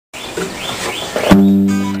Okay,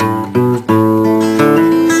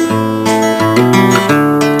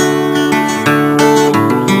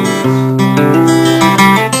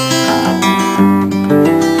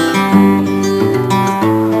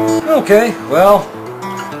 well,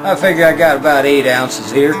 I figure I got about 8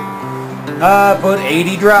 ounces here. I put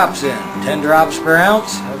 80 drops in, 10 drops per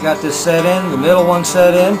ounce. I've got this set in, the middle one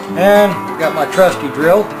set in, and got my trusty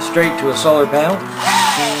drill straight to a solar panel.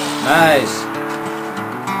 Nice.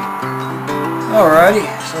 Alrighty,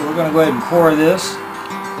 so we're going to go ahead and pour this.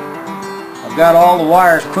 I've got all the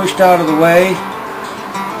wires pushed out of the way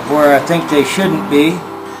where I think they shouldn't be.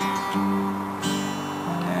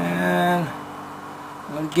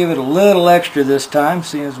 Give it a little extra this time,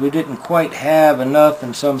 seeing as we didn't quite have enough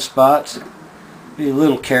in some spots. Be a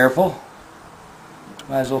little careful.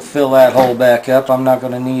 Might as well fill that hole back up. I'm not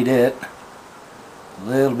going to need it. A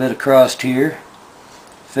little bit across here.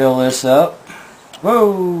 Fill this up. Whoa,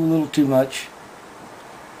 a little too much.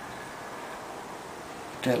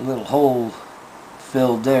 Get that little hole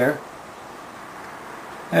filled there.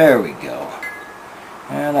 There we go.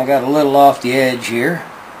 And I got a little off the edge here.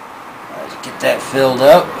 Get that filled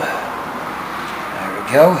up. There we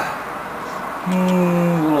go.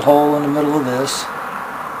 Little hole in the middle of this.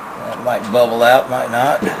 That might bubble out, might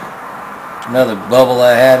not. Another bubble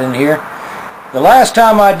I had in here. The last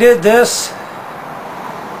time I did this,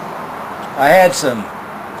 I had some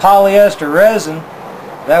polyester resin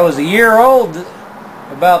that was a year old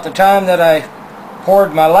about the time that I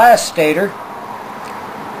poured my last stator.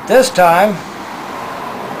 This time,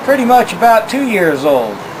 pretty much about 2 years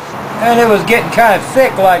old. And it was getting kind of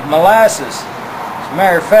thick like molasses. As a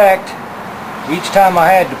matter of fact, each time I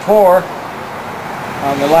had to pour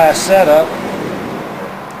on the last setup,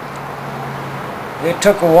 it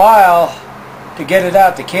took a while to get it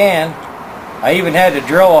out the can. I even had to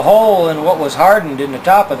drill a hole in what was hardened in the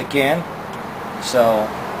top of the can. So,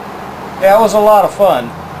 yeah, it was a lot of fun.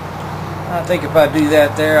 I think if I do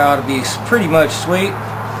that there, I ought to be pretty much sweet.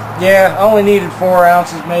 Yeah, I only needed 4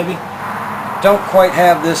 ounces maybe. Don't quite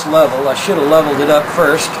have this level. I should have leveled it up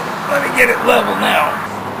first. Let me get it level now.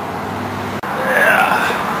 Yeah.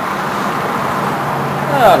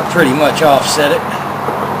 I ought to pretty much offset it.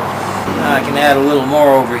 Now I can add a little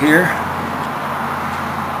more over here.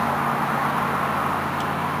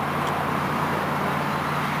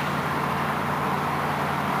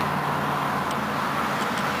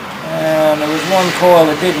 And there was one coil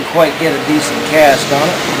that didn't quite get a decent cast on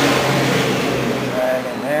it. Right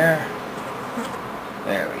in there.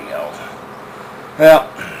 There we go. Well,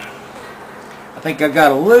 I think I've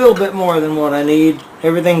got a little bit more than what I need.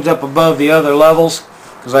 Everything's up above the other levels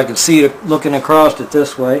because I can see it looking across it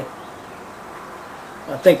this way.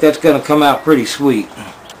 I think that's going to come out pretty sweet.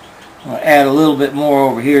 I'm going to add a little bit more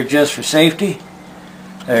over here just for safety.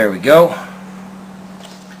 There we go.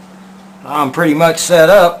 I'm pretty much set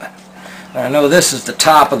up. I know this is the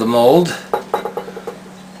top of the mold.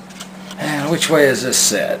 And which way is this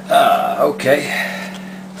set? Okay.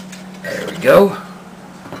 There we go.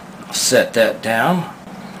 I'll set that down.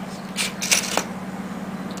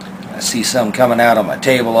 I see some coming out on my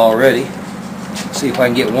table already. Let's see if I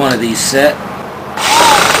can get one of these set.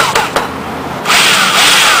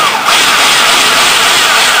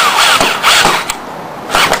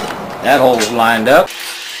 That hole's lined up.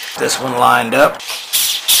 This one lined up.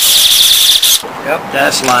 Yep,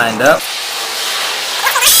 that's lined up.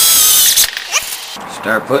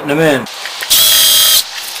 Start putting them in.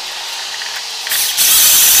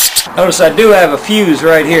 Notice I do have a fuse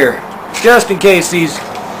right here. Just in case these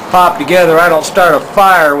pop together, I don't start a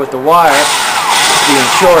fire with the wire being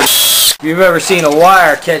short. If you've ever seen a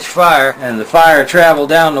wire catch fire and the fire travel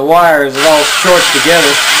down the wire as it all shorts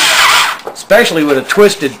together, especially with a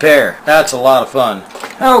twisted pair, that's a lot of fun.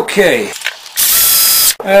 Okay.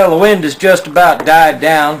 Well, the wind has just about died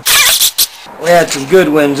down. We had some good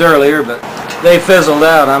winds earlier, but they fizzled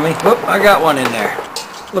out on me. Whoop, I got one in there.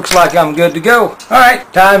 Looks like I'm good to go.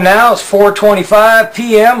 Alright, time now is 4:25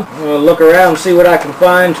 p.m. I'm going to look around and see what I can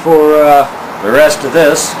find for the rest of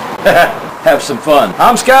this. Have some fun.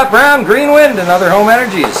 I'm Scott Brown, Green Wind and Other Home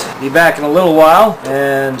Energies. Be back in a little while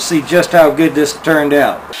and see just how good this turned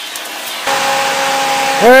out.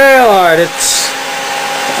 Well, alright, it's...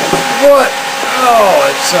 what? Oh,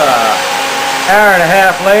 it's an hour and a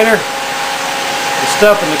half later. The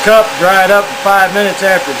stuff in the cup dried up in 5 minutes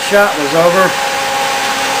after the shot was over.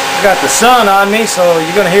 I got the sun on me, so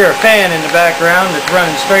you're going to hear a fan in the background that's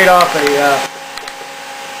running straight off a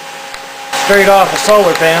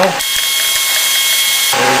solar panel.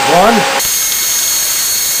 There's one.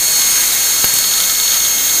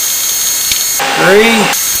 3.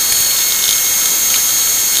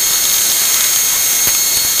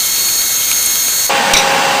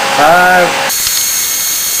 5,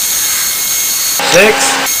 6,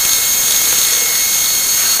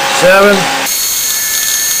 7,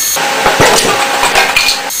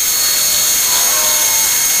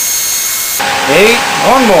 8,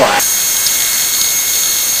 one more.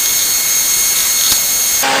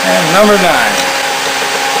 And number 9.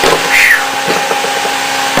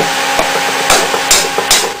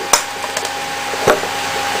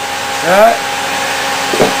 Right.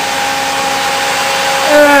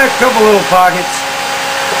 A couple little pockets.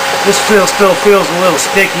 This still feels a little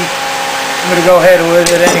sticky. I'm going to go ahead with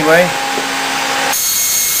it anyway.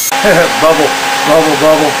 Bubble, bubble,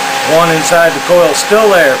 bubble. One inside the coil still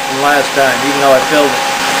there from last time, even though I filled it.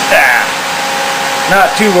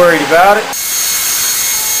 Not too worried about it.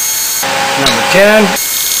 Number 10.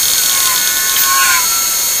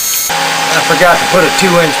 I forgot to put a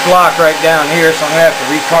 2-inch block right down here, so I'm going to have to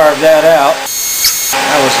recarve that out.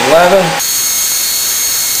 That was 11.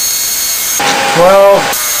 12.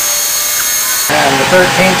 And the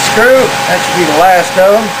 13th screw. That should be the last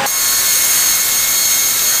of them.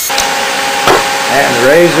 And the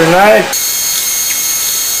razor knife.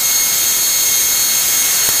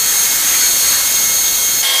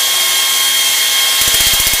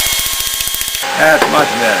 That's much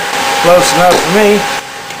better. Close enough for me.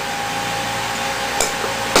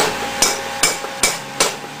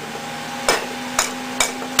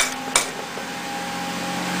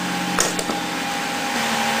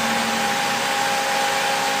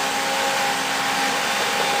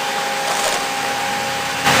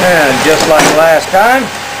 And just like last time,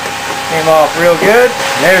 came off real good.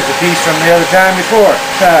 There's the piece from the other time before.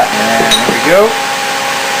 And there we go.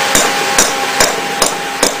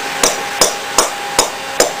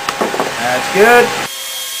 That's good.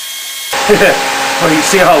 Well, you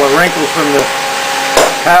see all the wrinkles from the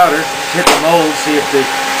powder. Hit the mold, see if they...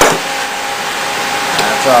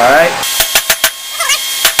 That's alright.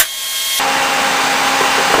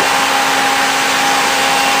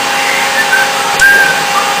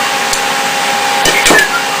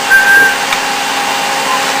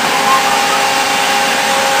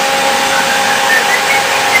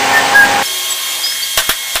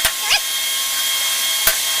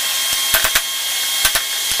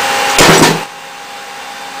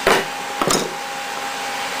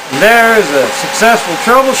 There is a successful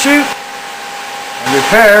troubleshoot and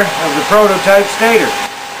repair of the prototype stator. A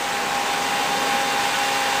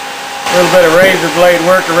little bit of razor blade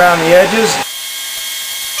work around the edges.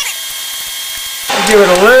 I'll give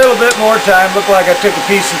it a little bit more time. Looked like I took a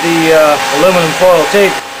piece of the aluminum foil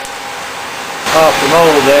tape off the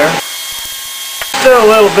mold there. Still a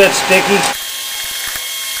little bit sticky.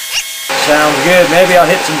 Sounds good. Maybe I'll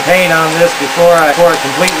hit some paint on this before it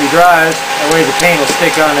completely dries. That way the paint will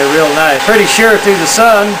stick on there real nice. Pretty sure through the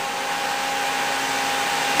sun,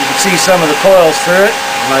 you can see some of the coils through it,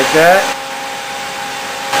 like that.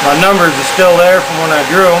 My numbers are still there from when I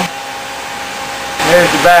drew them. There's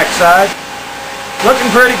the back side. Looking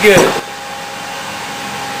pretty good.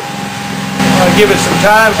 I'm going to give it some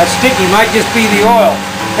time. That sticky might just be the oil.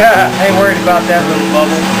 Yeah, I ain't worried about that little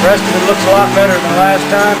bubble. The rest of it looks a lot better than last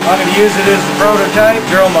time. I'm going to use it as the prototype.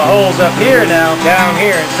 Drill my holes up here now, down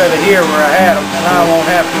here instead of here where I had them. And I won't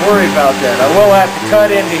have to worry about that. I will have to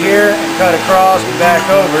cut into here and cut across and back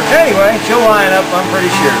over. Anyway, she'll line up, I'm pretty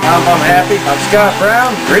sure. I'm happy. I'm Scott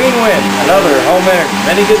Brown, Green Wind, another home energy.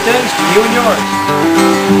 Many good things to you and yours.